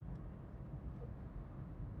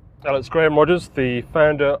Alex Graham Rogers, the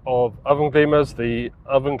founder of Oven Cleaners, the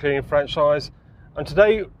oven cleaning franchise, and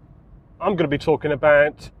today I'm going to be talking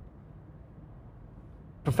about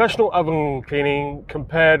professional oven cleaning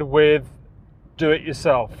compared with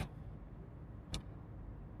do-it-yourself.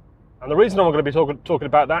 And the reason I'm going to be talking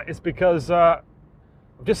about that is because I've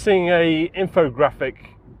just seen a infographic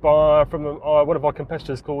from one of our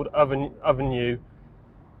competitors called Ovenu.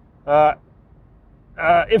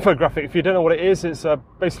 Infographic, if you don't know what it is, it's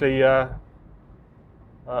basically a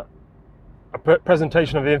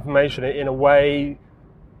presentation of the information in a way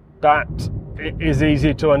that is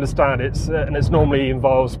easy to understand. And it normally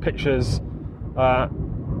involves pictures of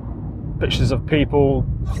people,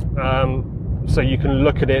 so you can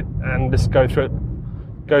look at it and just go through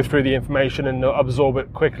the information and absorb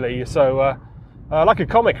it quickly. So like a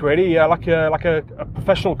comic, really, like a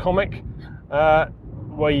professional comic,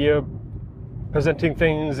 where you're presenting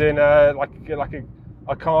things in like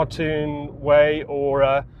a cartoon way,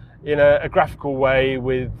 or in a graphical way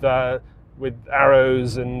with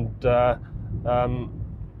arrows and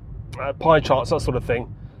pie charts, that sort of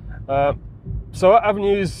thing. So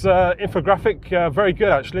Avenu's infographic, very good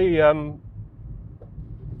actually.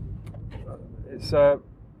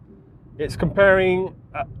 It's comparing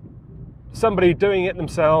somebody doing it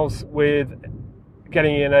themselves with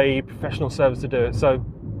getting in a professional service to do it. So.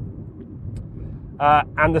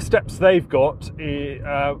 And the steps they've got,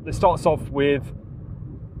 it starts off with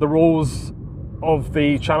the rules of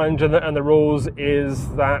the challenge, and the rules is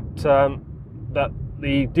that that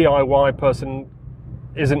the DIY person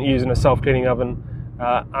isn't using a self-cleaning oven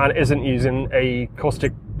and isn't using a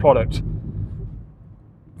caustic product.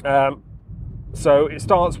 So it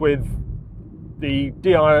starts with the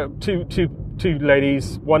two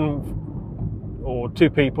ladies, one or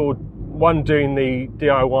two people, one doing the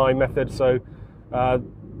DIY method. So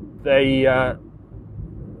they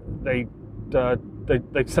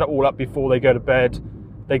set it all up before they go to bed.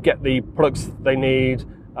 They get the products they need,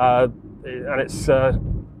 and it's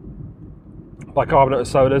bicarbonate of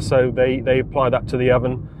soda. So they apply that to the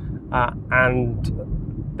oven, and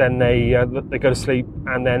then they go to sleep,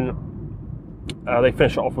 and then they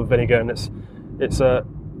finish it off with vinegar. And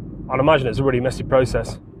I'd imagine it's a really messy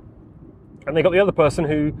process. And they got the other person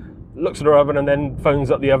who looks at her oven and then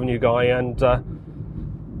phones up the Ovenu guy, and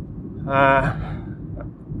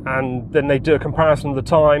then they do a comparison of the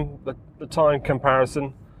time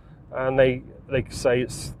comparison, and they say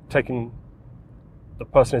it's taken the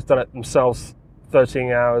person who's done it themselves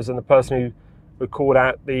 13 hours, and the person who called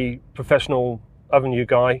out the professional Ovenu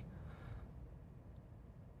guy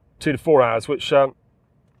 2 to 4 hours, which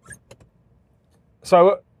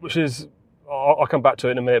is, I'll come back to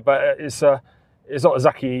it in a minute, but it's not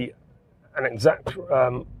exactly an exact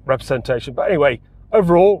representation. But anyway,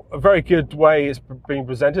 overall, a very good way it's being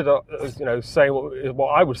presented. Saying what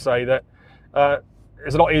I would say, that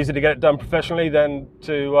it's a lot easier to get it done professionally than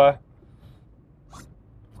to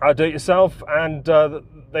do it yourself. And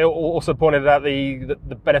they also pointed out the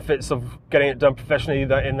benefits of getting it done professionally.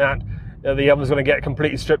 That the oven's going to get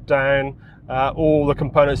completely stripped down. All the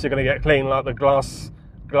components are going to get clean, like the glass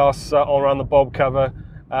all around the bulb cover,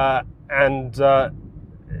 and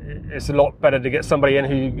it's a lot better to get somebody in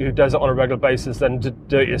who does it on a regular basis than to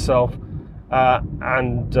do it yourself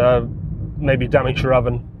and maybe damage your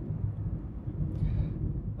oven.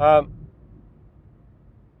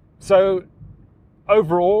 So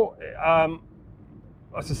overall,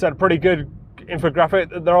 as I said, a pretty good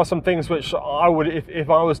infographic. There are some things which I would, if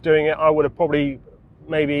I was doing it, I would have probably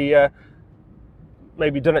maybe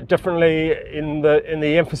done it differently in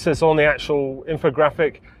the emphasis on the actual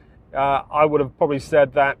infographic. I would have probably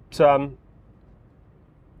said that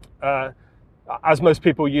as most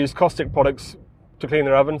people use caustic products to clean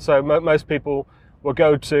their oven, so most people will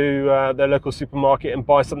go to their local supermarket and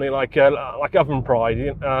buy something like Oven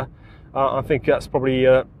Pride. I think that's probably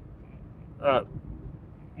one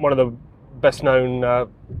of the best known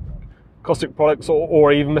caustic products,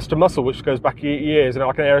 or even Mr. Muscle, which goes back years,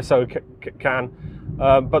 like an aerosol can.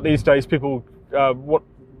 But these days people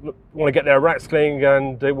want to get their racks clean,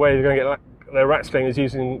 and the way they're going to get their racks clean is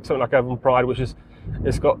using something like Oven Pride, which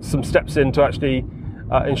it's got some steps in to actually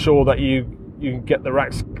ensure that you can get the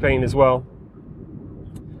racks clean as well.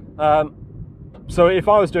 So if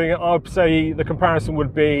I was doing it, I would say the comparison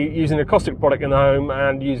would be using a caustic product in the home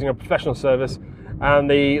and using a professional service. And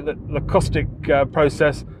the caustic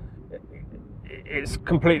process, it's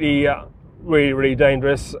completely really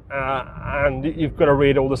dangerous, and you've got to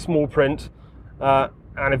read all the small print.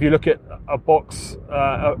 And if you look at a box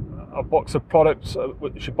of products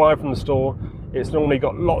which you buy from the store, it's normally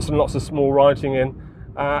got lots and lots of small writing in,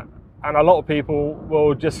 and a lot of people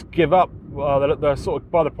will just give up. They're sort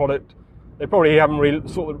of buy the product. They probably haven't really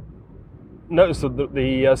sort of noticed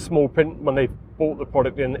the small print when they bought the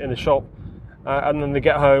product in the shop, and then they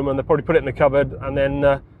get home and they probably put it in the cupboard, and then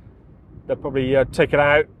they'll probably take it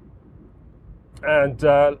out, and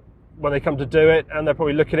when they come to do it, and they'll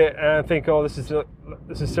probably look at it and think, oh, this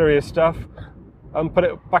is serious stuff, and put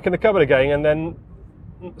it back in the cupboard again, and then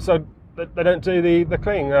so they don't do the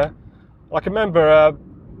cleaning. I can remember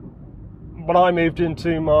when I moved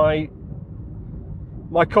into my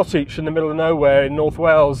cottage in the middle of nowhere in North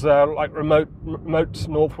Wales, like remote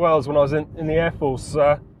North Wales, when I was in the Air Force.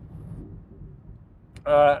 So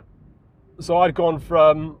I'd gone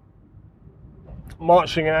from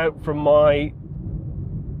marching out from my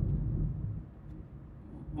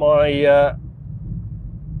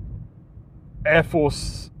Air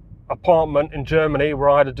Force apartment in Germany, where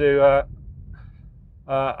I had to do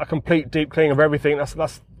a complete deep cleaning of everything.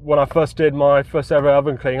 That's when I first did my first ever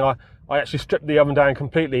oven cleaning. I actually stripped the oven down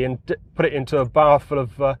completely and put it into a bath full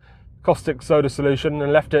of caustic soda solution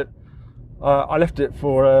and left it. I left it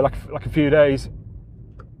for like a few days,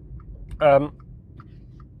 and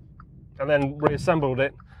then reassembled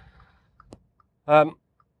it. And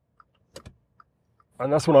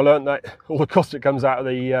that's when I learned that all the caustic comes out of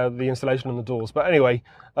the insulation on the doors. But anyway,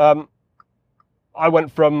 I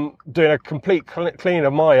went from doing a complete clean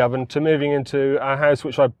of my oven to moving into a house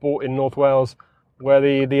which I bought in North Wales, where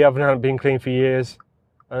the oven hadn't been cleaned for years,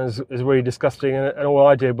 and it was really disgusting. And all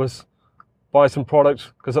I did was buy some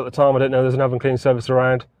product, because at the time I didn't know there's an oven cleaning service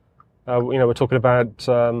around. We're talking about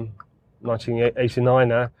 1989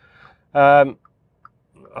 now. I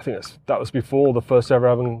think that was before the first ever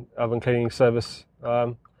oven cleaning service.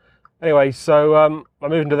 Anyway, so I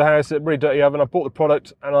moved into the house, a really dirty oven. I bought the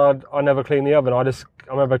product, and I never cleaned the oven. I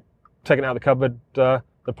remember taking it out of the cupboard, the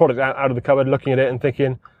product out of the cupboard, looking at it and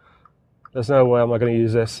thinking, there's no way am I going to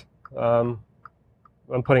use this. I'm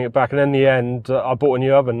putting it back, and in the end, I bought a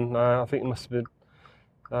new oven. I think it must have been.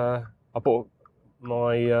 I bought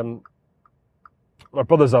my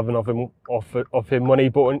brother's oven off him when he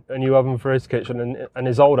bought a new oven for his kitchen, and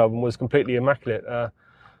his old oven was completely immaculate.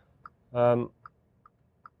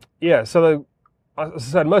 Yeah, so as I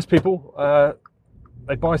said, most people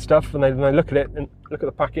they buy stuff and they look at it and look at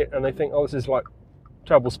the packet and they think, oh, this is like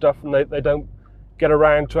terrible stuff, and they don't get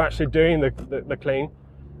around to actually doing the clean.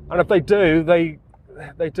 And if they do, they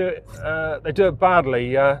do it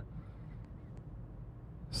badly.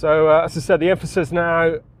 So as I said, the emphasis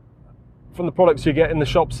now from the products you get in the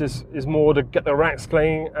shops is more to get the racks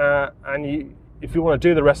clean, and if you want to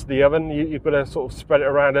do the rest of the oven, you've got to sort of spread it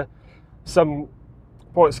around. Some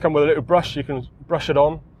products come with a little brush, you can brush it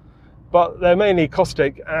on, but they're mainly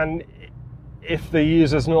caustic, and if the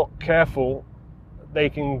user's not careful, they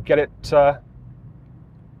can get it.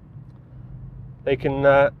 They can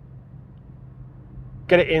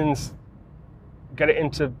get it into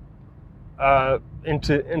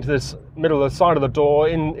this middle of the side of the door,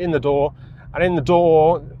 in the door, and in the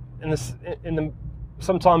door,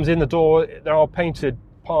 sometimes in the door there are painted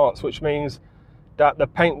parts, which means that the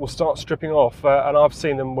paint will start stripping off, and I've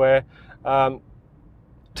seen them where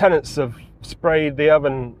tenants have sprayed the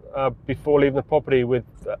oven before leaving the property with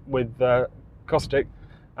caustic,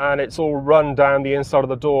 and it's all run down the inside of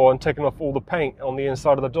the door and taken off all the paint on the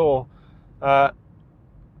inside of the door.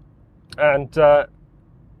 And there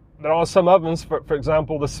are some ovens, for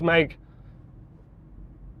example, the Smeg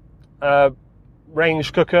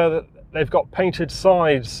range cooker, they've got painted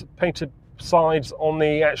sides on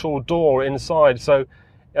the actual door inside. So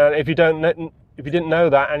if you didn't know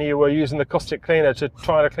that, and you were using the caustic cleaner to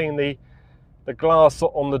try to clean the glass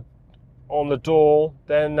on the door,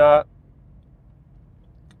 then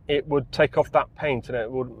it would take off that paint, and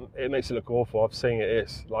it makes it look awful. I've seen it.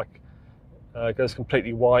 It's like it goes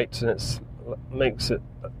completely white, and makes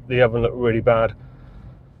the oven look really bad.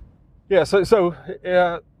 Yeah, so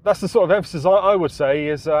that's the sort of emphasis I would say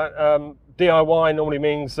is DIY normally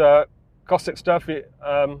means caustic stuff,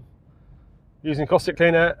 using caustic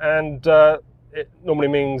cleaner, and it normally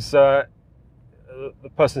means the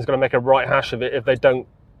person's going to make a right hash of it if they don't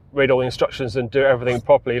read all the instructions and do everything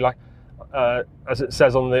properly, like as it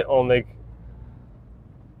says on the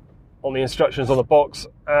instructions on the box,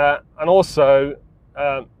 and also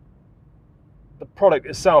the product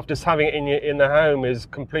itself, just having it in the home is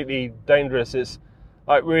completely dangerous. It's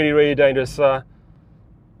like really, really dangerous. You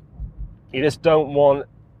just don't want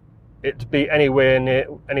it to be anywhere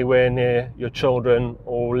near your children,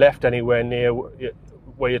 or left anywhere near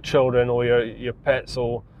where your children or your pets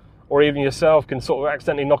or even yourself can sort of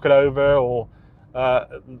accidentally knock it over. Or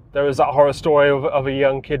there was that horror story of a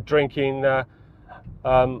young kid drinking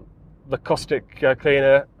the caustic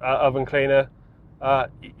cleaner, oven cleaner.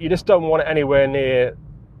 You just don't want it anywhere near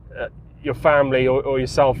your family or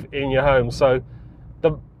yourself in your home. So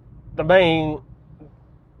the main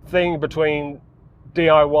thing between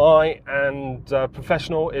DIY and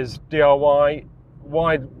professional is DIY.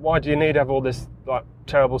 Why do you need to have all this like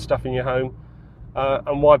terrible stuff in your home?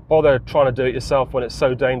 And why bother trying to do it yourself when it's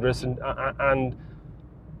so dangerous and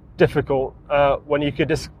difficult, when you could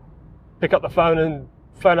just pick up the phone and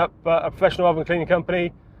phone up a professional oven cleaning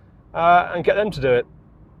company and get them to do it.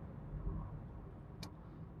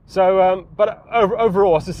 So, but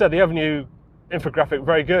overall, as I said, the Ovenu infographic,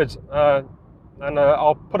 very good. And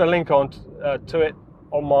I'll put a link on to it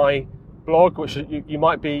on my blog, which you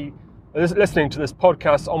might be listening to this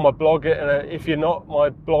podcast on my blog. And if you're not, my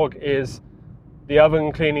blog is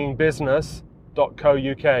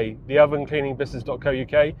theovencleaningbusiness.co.uk.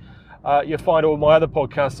 Theovencleaningbusiness.co.uk. You'll find all my other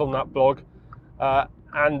podcasts on that blog.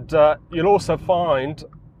 And you'll also find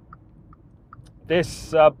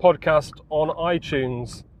this podcast on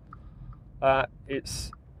iTunes.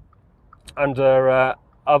 It's under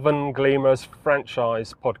Oven Gleamers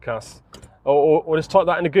Franchise Podcast. Or just type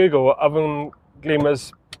that into Google, Oven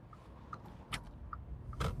Gleamers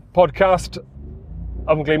Podcast,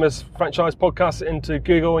 Oven Gleamers Franchise Podcast into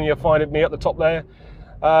Google, and you'll find me at the top there.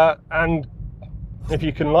 And if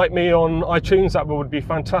you can like me on iTunes, that would be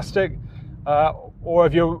fantastic. Or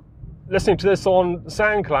if you're listening to this on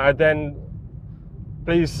SoundCloud, then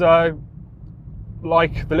please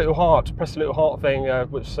like the little heart, press the little heart thing,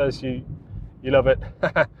 which says you love it.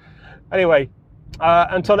 Anyway,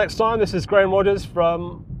 until next time, this is Graham Rogers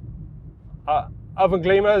from Oven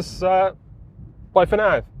Gleamers. Bye for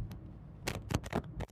now.